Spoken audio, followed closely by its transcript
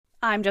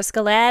I'm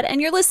Jessica Ladd, and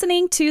you're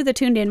listening to the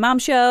Tuned In Mom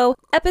Show,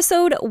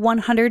 episode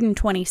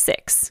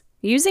 126,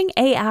 Using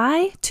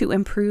AI to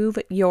Improve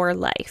Your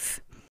Life.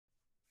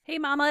 Hey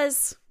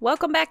mamas,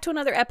 welcome back to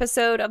another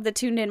episode of the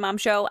Tuned In Mom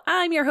Show.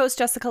 I'm your host,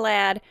 Jessica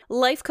Ladd,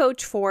 life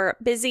coach for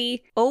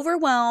busy,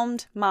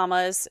 overwhelmed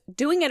mamas,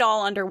 doing it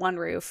all under one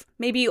roof.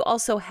 Maybe you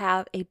also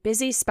have a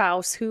busy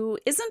spouse who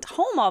isn't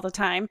home all the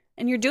time,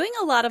 and you're doing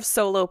a lot of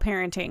solo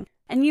parenting,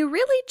 and you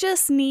really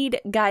just need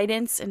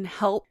guidance and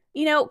help,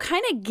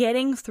 kind of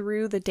getting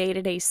through the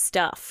day-to-day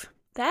stuff.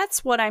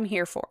 That's what I'm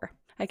here for.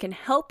 I can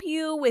help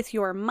you with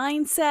your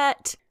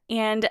mindset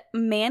and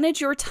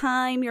manage your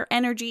time, your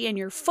energy, and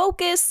your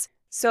focus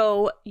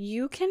so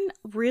you can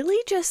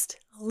really just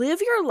live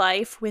your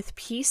life with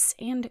peace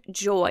and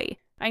joy.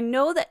 I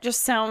know that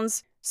just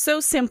sounds so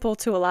simple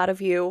to a lot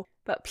of you,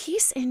 but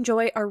peace and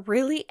joy are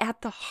really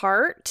at the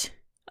heart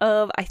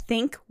of, I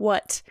think,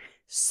 what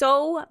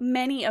so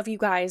many of you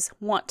guys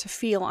want to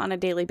feel on a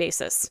daily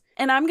basis.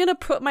 And I'm going to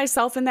put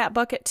myself in that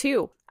bucket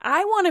too.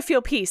 I want to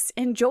feel peace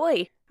and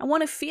joy. I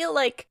want to feel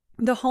like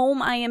the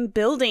home I am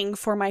building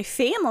for my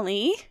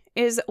family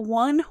is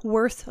one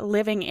worth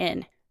living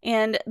in.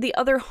 And the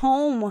other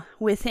home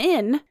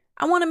within,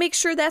 I want to make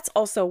sure that's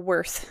also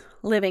worth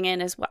living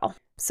in as well.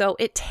 So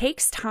it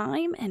takes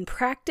time and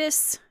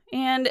practice,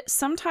 and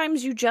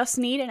sometimes you just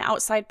need an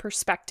outside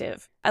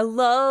perspective. I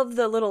love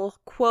the little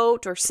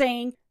quote or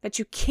saying that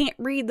you can't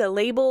read the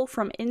label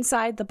from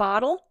inside the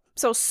bottle.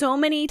 So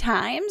many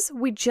times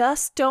we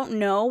just don't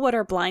know what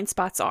our blind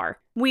spots are.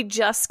 We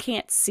just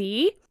can't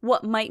see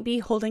what might be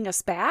holding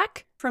us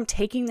back from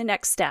taking the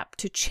next step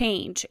to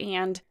change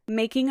and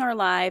making our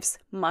lives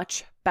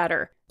much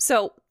better.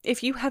 So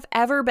if you have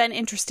ever been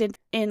interested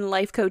in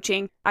life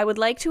coaching, I would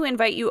like to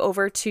invite you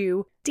over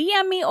to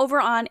DM me over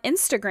on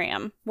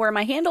Instagram, where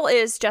my handle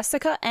is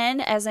Jessica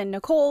N as in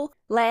Nicole,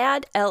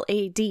 Ladd,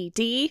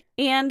 L-A-D-D.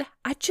 And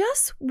I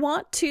just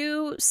want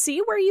to see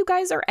where you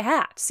guys are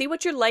at, see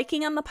what you're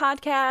liking on the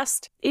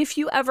podcast. If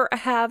you ever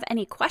have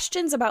any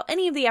questions about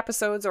any of the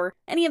episodes or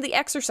any of the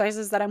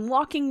exercises that I'm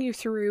walking you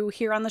through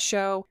here on the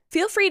show,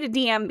 feel free to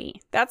DM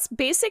me. That's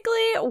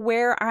basically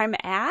where I'm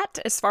at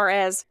as far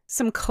as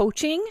some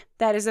coaching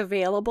that is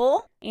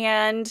available.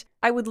 And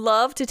I would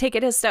love to take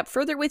it a step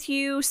further with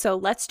you. So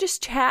let's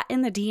just chat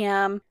in the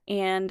DM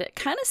and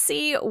kind of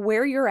see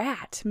where you're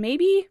at.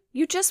 Maybe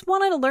you just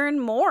want to learn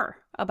more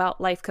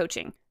about life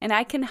coaching, and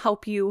I can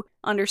help you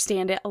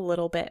understand it a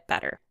little bit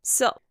better.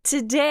 So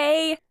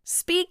today,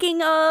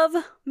 speaking of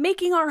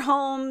making our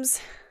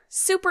homes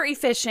super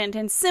efficient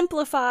and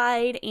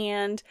simplified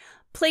and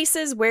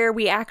places where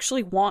we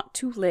actually want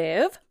to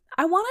live,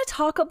 I want to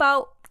talk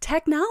about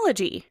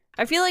technology.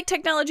 I feel like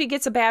technology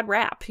gets a bad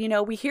rap.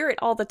 We hear it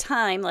all the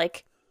time,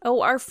 like,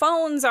 oh, our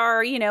phones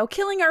are,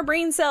 killing our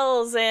brain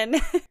cells,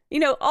 and,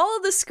 all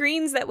of the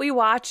screens that we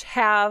watch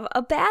have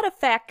a bad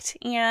effect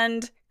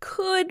and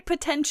could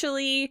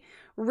potentially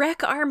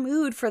wreck our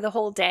mood for the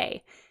whole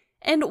day.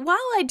 And while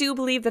I do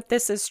believe that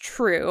this is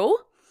true,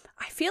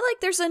 I feel like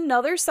there's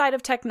another side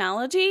of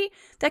technology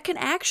that can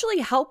actually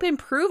help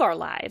improve our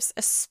lives,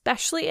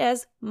 especially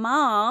as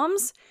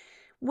moms.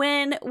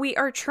 When we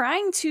are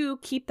trying to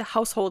keep the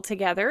household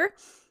together,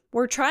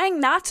 we're trying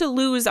not to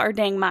lose our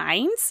dang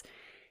minds,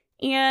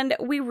 and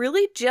we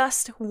really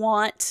just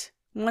want,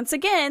 once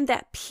again,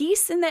 that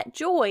peace and that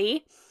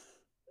joy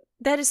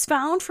that is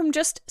found from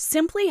just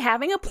simply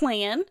having a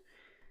plan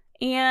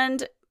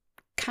and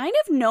kind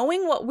of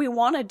knowing what we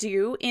want to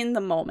do in the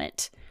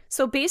moment.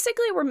 So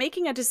basically, we're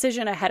making a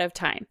decision ahead of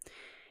time.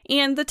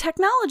 And the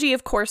technology,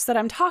 of course, that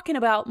I'm talking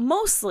about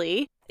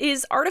mostly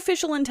is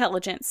artificial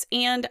intelligence.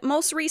 And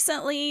most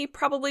recently,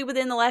 probably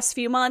within the last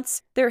few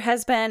months, there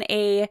has been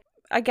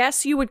I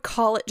guess you would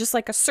call it just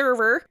like a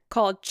server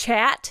called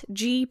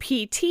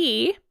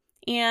ChatGPT.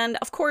 And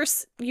of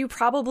course, you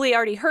probably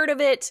already heard of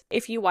it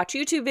if you watch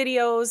YouTube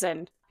videos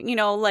and,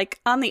 like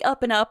on the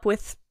up and up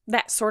with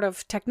that sort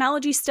of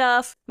technology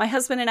stuff. My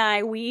husband and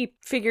I, we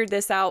figured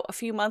this out a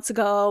few months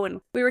ago,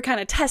 and we were kind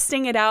of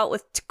testing it out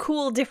with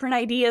cool different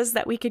ideas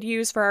that we could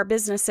use for our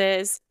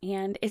businesses.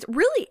 And it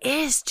really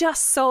is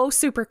just so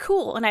super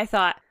cool. And I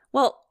thought,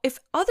 well, if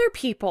other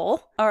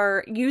people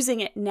are using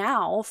it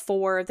now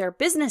for their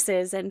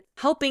businesses and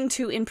helping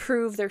to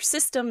improve their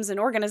systems and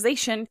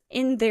organization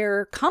in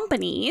their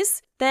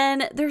companies,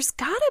 then there's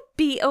gotta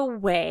be a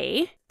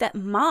way that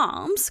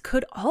moms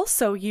could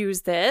also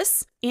use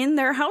this in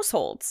their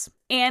households.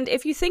 And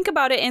if you think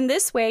about it in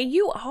this way,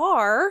 you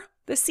are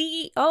the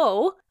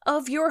CEO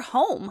of your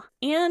home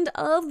and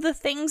of the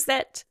things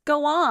that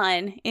go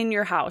on in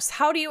your house.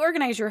 How do you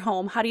organize your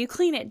home? How do you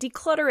clean it,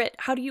 declutter it?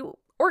 How do you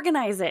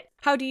organize it?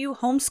 How do you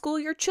homeschool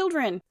your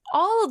children?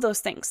 All of those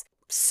things.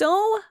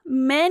 So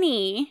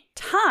many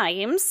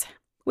times,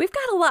 we've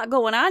got a lot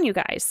going on, you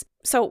guys.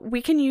 So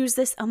we can use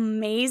this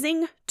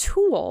amazing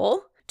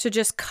tool to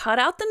just cut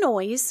out the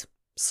noise,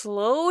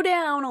 slow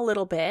down a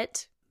little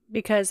bit,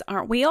 because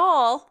aren't we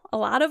all, a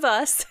lot of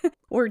us,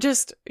 we're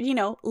just,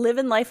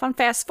 living life on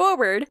fast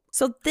forward.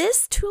 So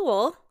this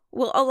tool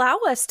will allow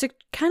us to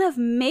kind of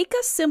make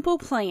a simple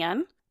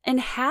plan and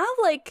have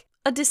like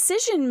a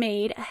decision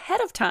made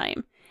ahead of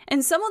time.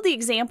 And some of the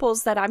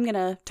examples that I'm going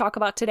to talk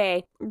about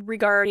today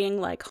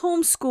regarding like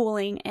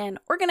homeschooling and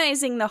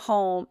organizing the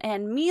home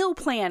and meal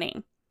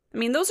planning. I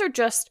mean, those are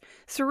just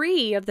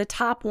 3 of the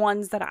top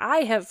ones that I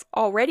have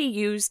already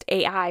used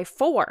AI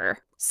for.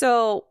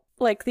 So,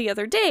 like the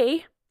other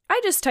day, I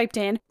just typed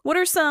in, what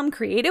are some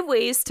creative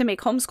ways to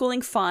make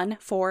homeschooling fun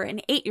for an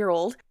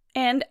 8-year-old?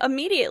 And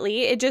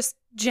immediately it just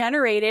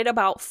generated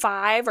about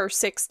 5 or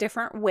 6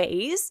 different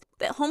ways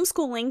that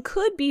homeschooling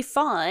could be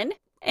fun.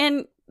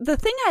 And the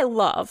thing I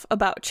love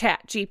about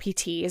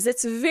ChatGPT is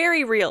it's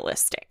very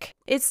realistic.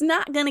 It's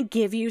not going to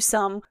give you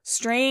some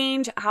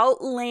strange,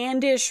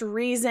 outlandish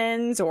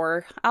reasons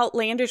or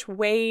outlandish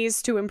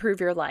ways to improve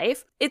your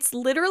life. It's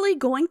literally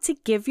going to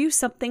give you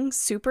something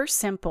super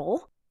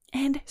simple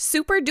and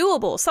super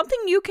doable, something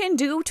you can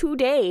do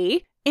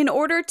today in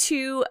order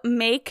to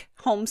make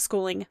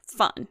homeschooling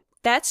fun.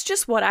 That's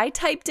just what I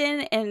typed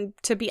in, and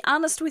to be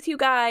honest with you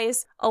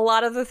guys, a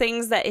lot of the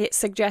things that it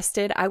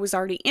suggested I was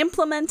already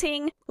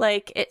implementing.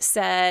 Like it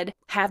said,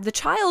 have the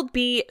child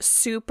be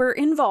super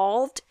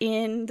involved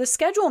in the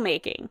schedule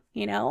making,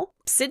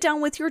 Sit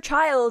down with your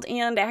child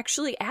and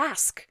actually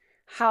ask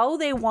how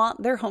they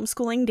want their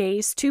homeschooling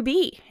days to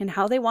be and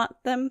how they want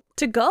them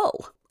to go.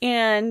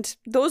 And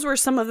those were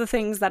some of the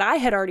things that I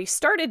had already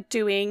started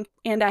doing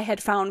and I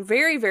had found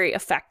very, very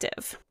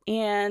effective.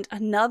 And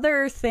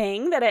another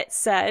thing that it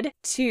said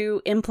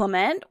to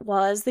implement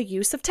was the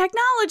use of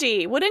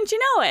technology. Wouldn't you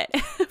know it?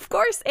 Of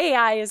course,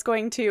 AI is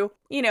going to,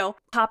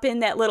 pop in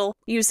that little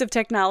use of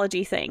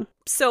technology thing.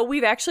 So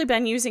we've actually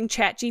been using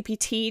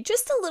ChatGPT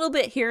just a little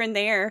bit here and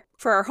there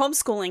for our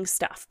homeschooling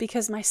stuff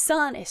because my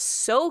son is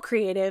so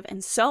creative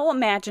and so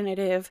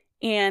imaginative.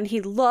 And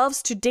he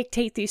loves to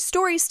dictate these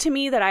stories to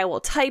me that I will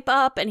type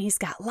up, and he's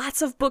got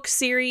lots of book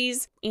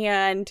series.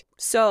 And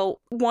so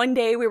one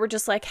day we were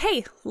just like,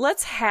 hey,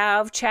 let's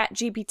have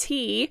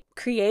ChatGPT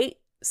create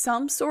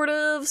some sort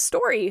of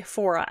story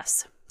for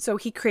us. So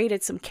he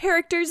created some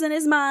characters in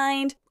his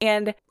mind,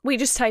 and we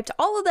just typed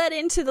all of that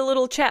into the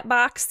little chat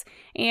box,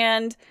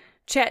 and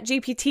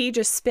ChatGPT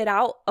just spit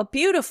out a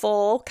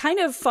beautiful, kind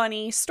of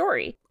funny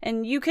story.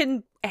 And you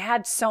can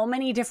add so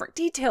many different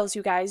details,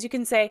 you guys. You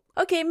can say,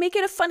 okay, make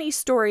it a funny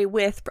story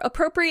with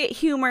appropriate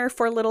humor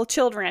for little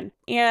children.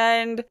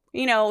 And,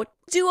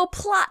 do a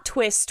plot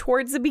twist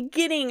towards the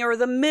beginning or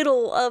the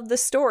middle of the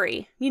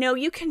story.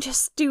 You can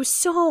just do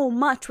so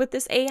much with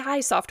this AI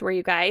software,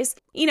 you guys.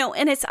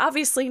 And it's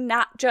obviously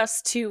not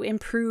just to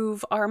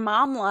improve our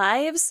mom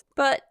lives,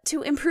 but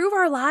to improve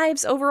our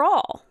lives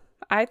overall.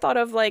 I thought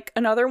of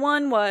another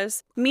one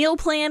was meal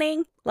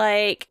planning.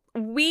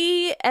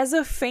 We as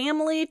a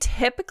family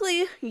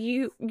typically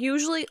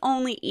usually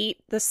only eat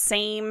the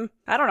same,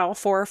 4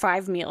 or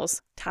 5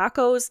 meals.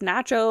 Tacos,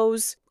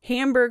 nachos,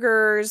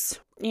 hamburgers,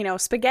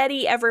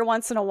 spaghetti every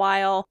once in a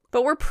while.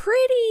 But we're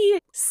pretty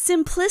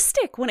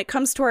simplistic when it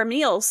comes to our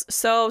meals.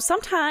 So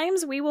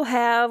sometimes we will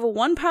have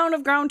 1 pound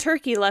of ground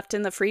turkey left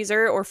in the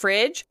freezer or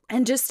fridge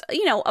and just,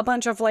 a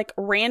bunch of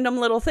random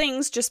little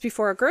things just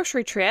before a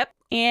grocery trip.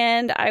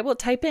 And I will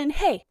type in,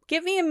 hey,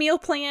 give me a meal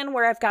plan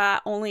where I've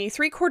got only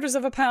 3/4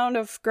 of a pound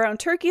of ground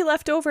turkey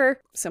left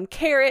over, some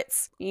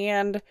carrots,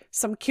 and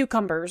some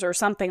cucumbers or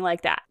something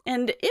like that.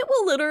 And it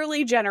will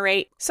literally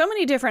generate so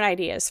many different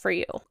ideas for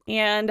you.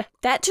 And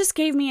that just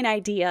gave me an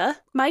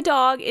idea. My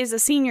dog is a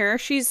senior.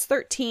 She's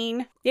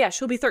 13. Yeah,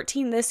 she'll be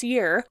 13 this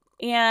year.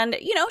 And,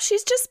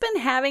 she's just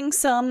been having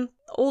some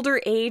older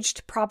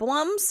aged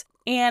problems.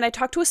 And I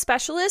talked to a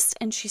specialist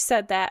and she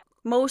said that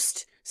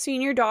most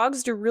senior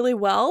dogs do really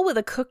well with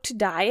a cooked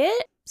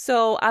diet.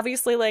 So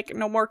obviously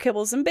no more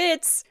kibbles and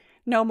bits,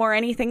 no more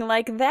anything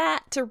like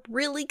that to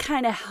really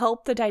kind of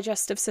help the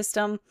digestive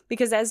system.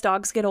 Because as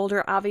dogs get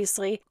older,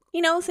 obviously,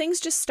 things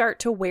just start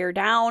to wear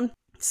down.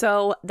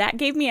 So that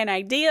gave me an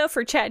idea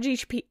for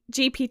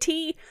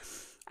ChatGPT.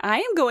 I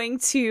am going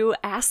to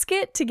ask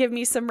it to give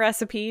me some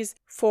recipes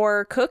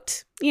for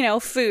cooked,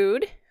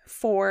 food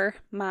for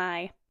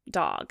my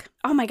dog.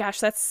 Oh my gosh,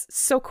 that's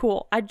so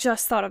cool. I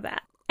just thought of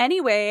that.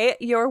 Anyway,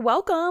 you're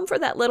welcome for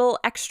that little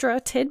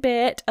extra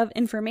tidbit of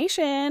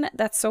information.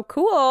 That's so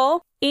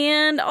cool.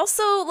 And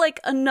also,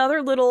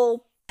 another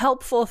little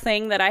helpful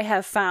thing that I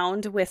have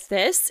found with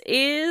this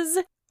is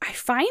I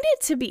find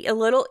it to be a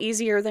little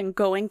easier than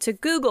going to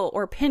Google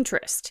or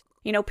Pinterest.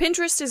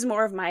 Pinterest is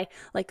more of my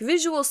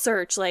visual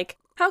search,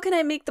 how can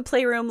I make the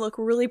playroom look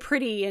really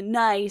pretty and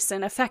nice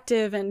and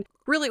effective and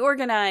really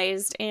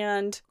organized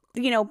and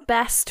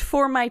best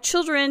for my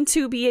children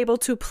to be able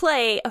to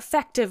play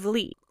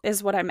effectively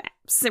is what I'm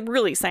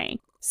really saying.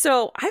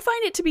 So I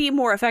find it to be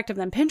more effective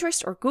than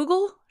Pinterest or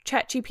Google,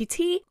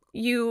 ChatGPT.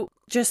 You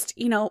just,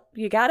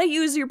 you gotta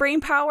use your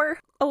brain power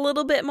a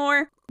little bit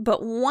more.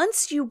 But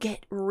once you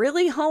get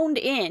really honed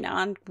in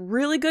on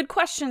really good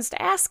questions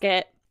to ask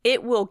it,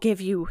 it will give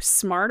you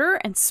smarter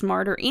and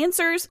smarter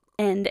answers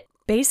and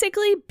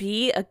basically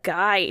be a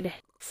guide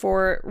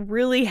for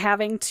really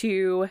having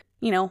to,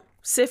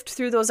 sift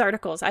through those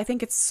articles. I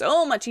think it's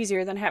so much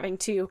easier than having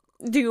to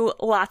do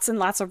lots and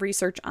lots of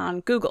research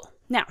on Google.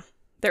 Now,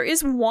 There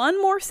is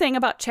one more thing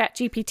about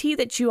ChatGPT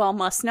that you all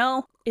must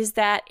know, is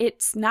that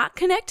it's not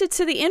connected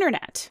to the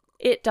internet.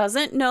 It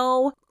doesn't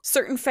know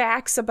certain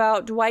facts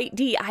about Dwight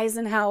D.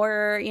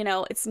 Eisenhower.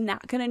 It's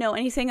not going to know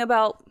anything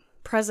about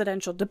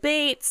presidential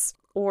debates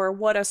or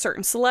what a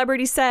certain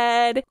celebrity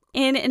said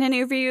in an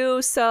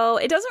interview. So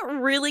it doesn't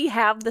really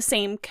have the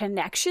same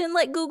connection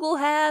like Google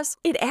has.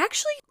 It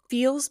actually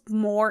feels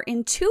more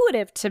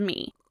intuitive to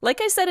me. Like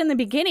I said in the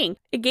beginning,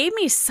 it gave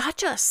me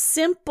such a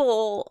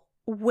simple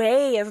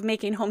way of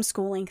making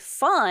homeschooling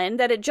fun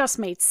that it just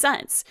made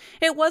sense.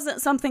 It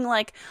wasn't something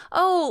like,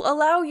 oh,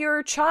 allow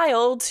your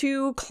child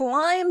to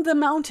climb the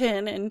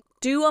mountain and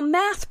do a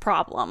math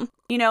problem.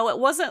 It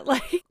wasn't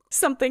like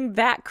something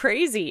that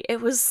crazy.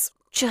 It was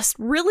just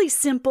really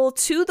simple,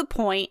 to the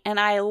point, and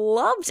I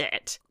loved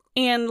it.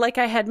 And like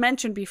I had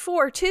mentioned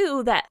before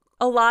too, that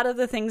a lot of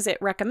the things it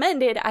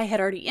recommended I had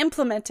already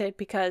implemented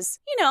because,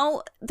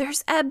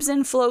 there's ebbs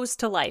and flows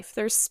to life.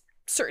 There's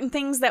certain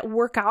things that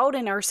work out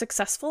and are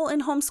successful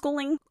in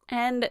homeschooling,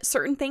 and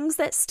certain things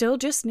that still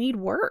just need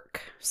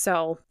work.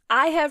 So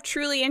I have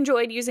truly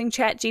enjoyed using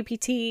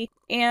ChatGPT,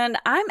 and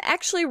I'm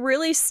actually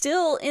really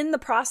still in the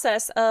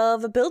process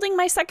of building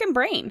my second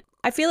brain.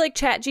 I feel like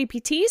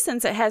ChatGPT,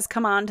 since it has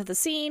come onto the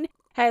scene,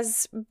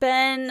 has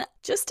been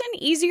just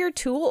an easier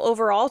tool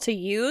overall to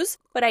use,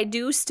 but I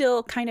do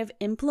still kind of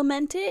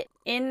implement it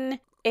in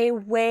a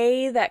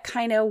way that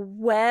kind of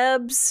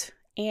webs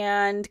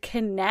and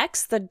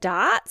connects the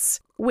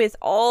dots with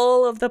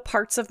all of the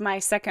parts of my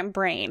second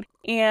brain.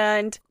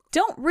 And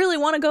don't really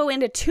want to go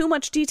into too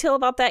much detail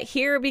about that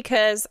here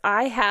because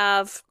I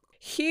have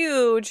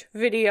huge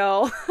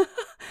video.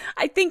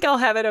 I think I'll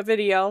have a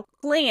video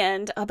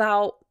planned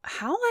about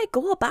how I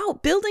go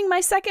about building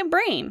my second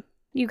brain.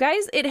 You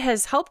guys, it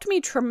has helped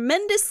me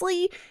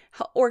tremendously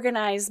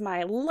organize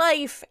my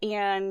life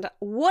and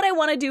what I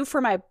want to do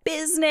for my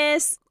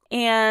business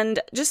and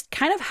just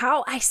kind of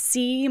how I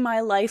see my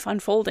life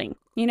unfolding.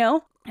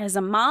 As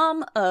a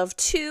mom of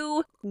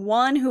two,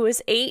 one who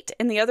is 8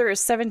 and the other is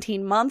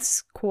 17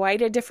 months,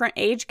 quite a different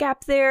age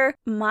gap there.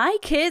 My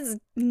kids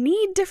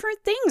need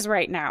different things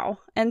right now.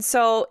 And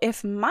so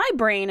if my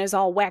brain is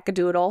all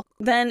wackadoodle,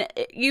 then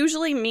it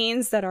usually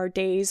means that our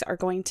days are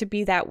going to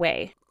be that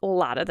way a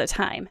lot of the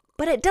time.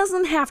 But it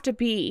doesn't have to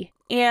be.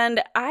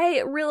 And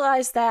I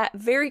realized that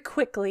very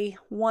quickly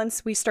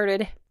once we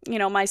started,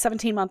 my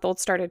 17-month-old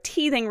started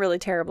teething really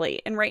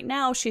terribly. And right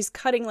now she's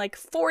cutting like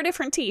 4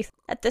 different teeth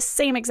at the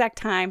same exact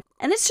time.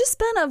 And it's just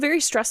been a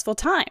very stressful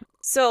time.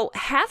 So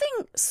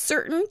having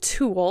certain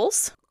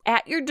tools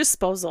at your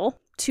disposal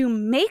to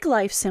make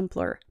life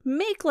simpler,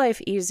 make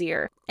life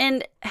easier,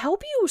 and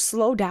help you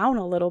slow down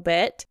a little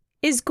bit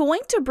is going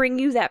to bring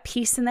you that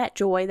peace and that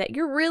joy that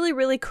you're really,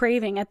 really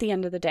craving at the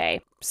end of the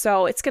day.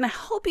 So it's going to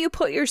help you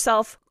put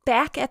yourself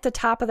back at the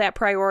top of that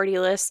priority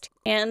list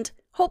and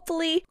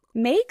hopefully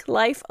make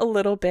life a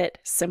little bit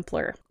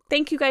simpler.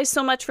 Thank you guys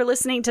so much for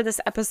listening to this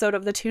episode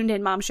of the Tuned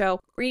In Mom Show,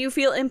 where you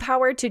feel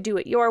empowered to do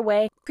it your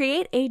way,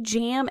 create a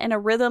jam and a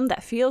rhythm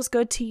that feels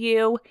good to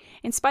you,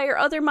 inspire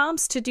other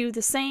moms to do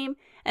the same,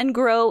 and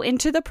grow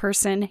into the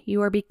person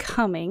you are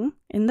becoming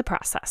in the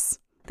process.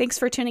 Thanks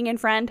for tuning in,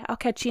 friend. I'll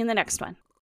catch you in the next one.